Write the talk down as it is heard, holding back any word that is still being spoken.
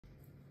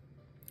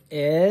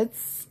It's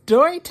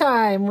story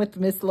time with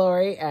Miss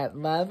Lori at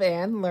Love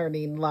and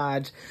Learning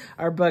Lodge.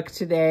 Our book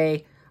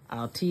today,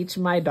 I'll Teach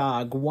My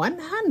Dog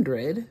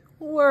 100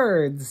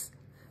 Words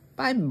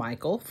by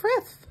Michael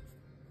Frith.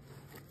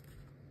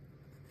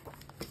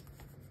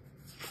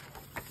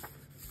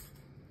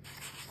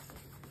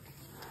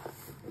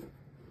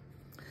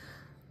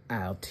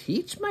 I'll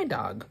teach my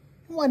dog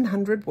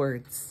 100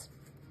 words.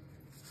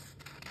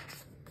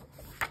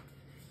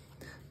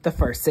 The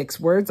first 6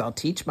 words I'll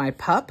teach my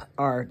pup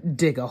are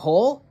dig a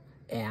hole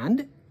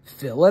and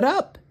fill it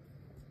up.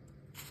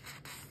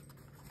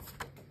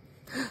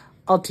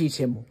 I'll teach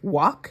him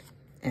walk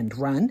and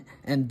run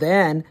and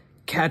then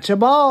catch a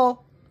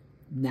ball.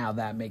 Now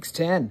that makes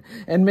 10.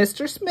 And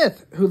Mr.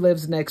 Smith, who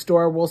lives next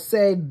door, will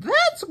say,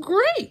 "That's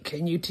great.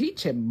 Can you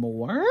teach him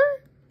more?"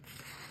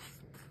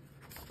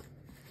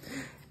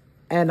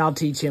 And I'll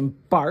teach him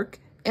bark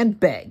and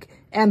beg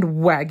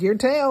and wag your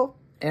tail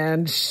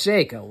and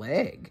shake a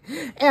leg,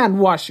 and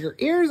wash your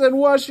ears and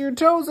wash your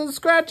toes and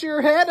scratch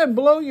your head and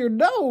blow your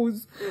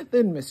nose.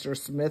 Then Mr.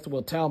 Smith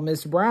will tell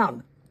Miss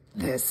Brown,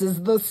 "This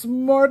is the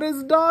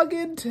smartest dog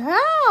in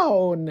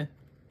town."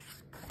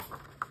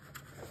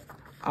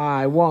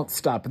 I won't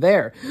stop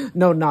there.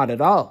 No, not at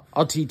all.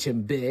 I'll teach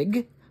him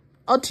big.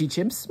 I'll teach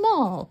him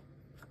small,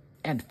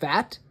 and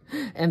fat,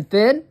 and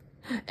thin,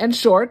 and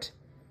short,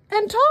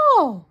 and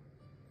tall.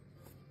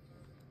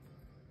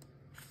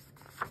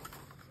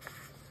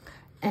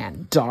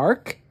 And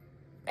dark,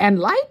 and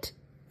light,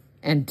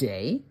 and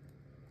day,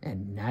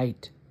 and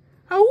night.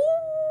 Ooh.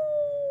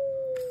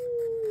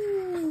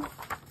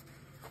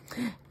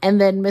 And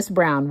then Miss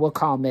Brown will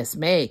call Miss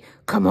May.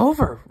 "Come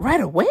over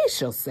right away,"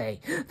 she'll say.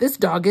 "This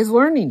dog is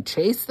learning.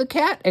 Chase the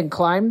cat and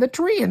climb the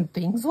tree and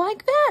things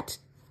like that."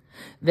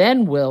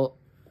 Then we'll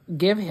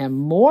give him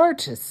more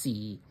to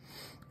see.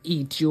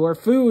 Eat your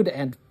food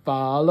and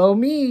follow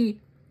me.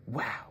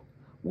 Wow,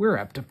 we're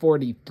up to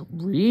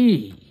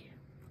 43.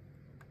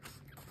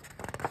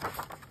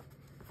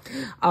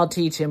 I'll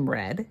teach him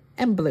red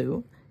and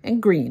blue and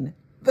green,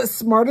 the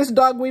smartest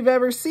dog we've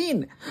ever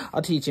seen.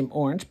 I'll teach him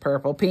orange,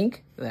 purple,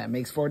 pink. That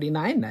makes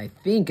 49, I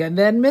think. And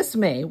then Miss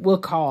May will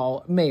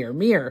call Mayor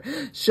Mere.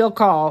 She'll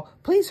call,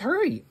 "Please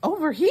hurry,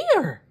 over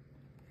here."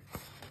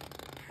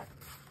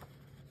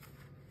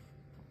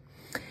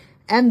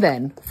 And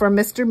then for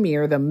Mr.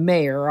 Mere, the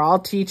mayor, I'll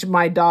teach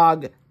my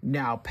dog,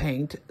 "Now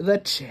paint the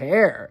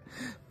chair.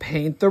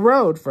 Paint the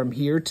road from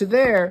here to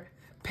there.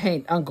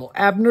 Paint Uncle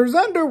Abner's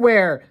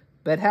underwear.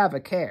 But have a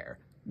care,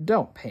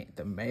 don't paint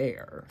the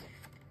mayor."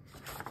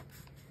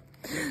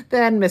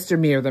 Then Mr.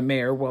 Mere, the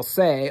mayor, will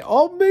say,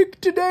 "I'll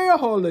make today a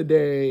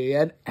holiday,"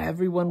 and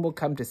everyone will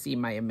come to see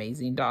my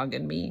amazing dog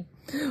and me.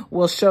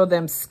 We'll show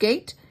them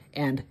skate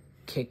and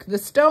kick the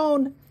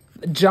stone,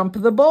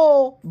 jump the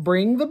bowl,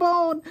 bring the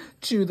bone,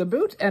 chew the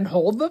boot, and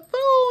hold the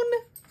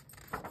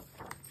phone.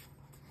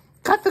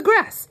 Cut the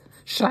grass,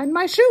 shine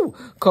my shoe,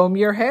 comb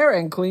your hair,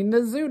 and clean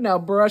the zoo. Now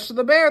brush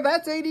the bear,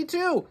 that's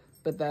 82.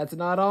 But that's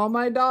not all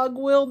my dog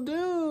will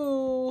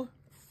do.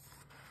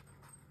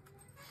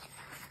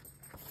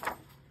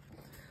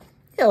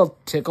 He'll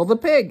tickle the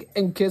pig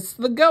and kiss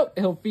the goat.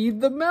 He'll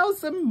feed the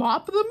mouse and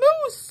mop the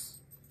moose.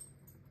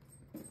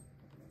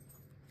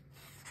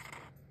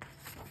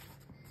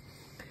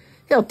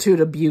 He'll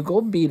toot a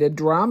bugle, beat a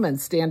drum, and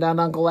stand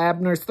on Uncle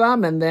Abner's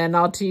thumb. And then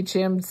I'll teach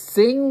him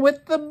sing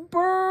with the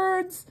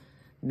birds.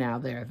 Now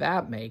there,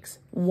 that makes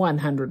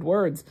 100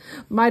 words.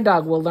 My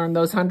dog will learn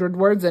those 100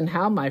 words, and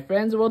how my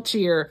friends will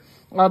cheer.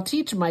 I'll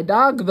teach my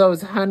dog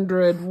those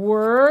 100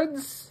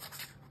 words.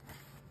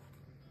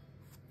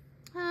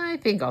 I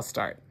think I'll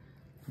start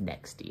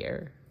next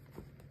year.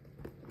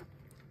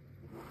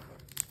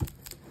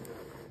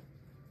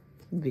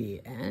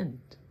 The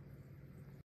end.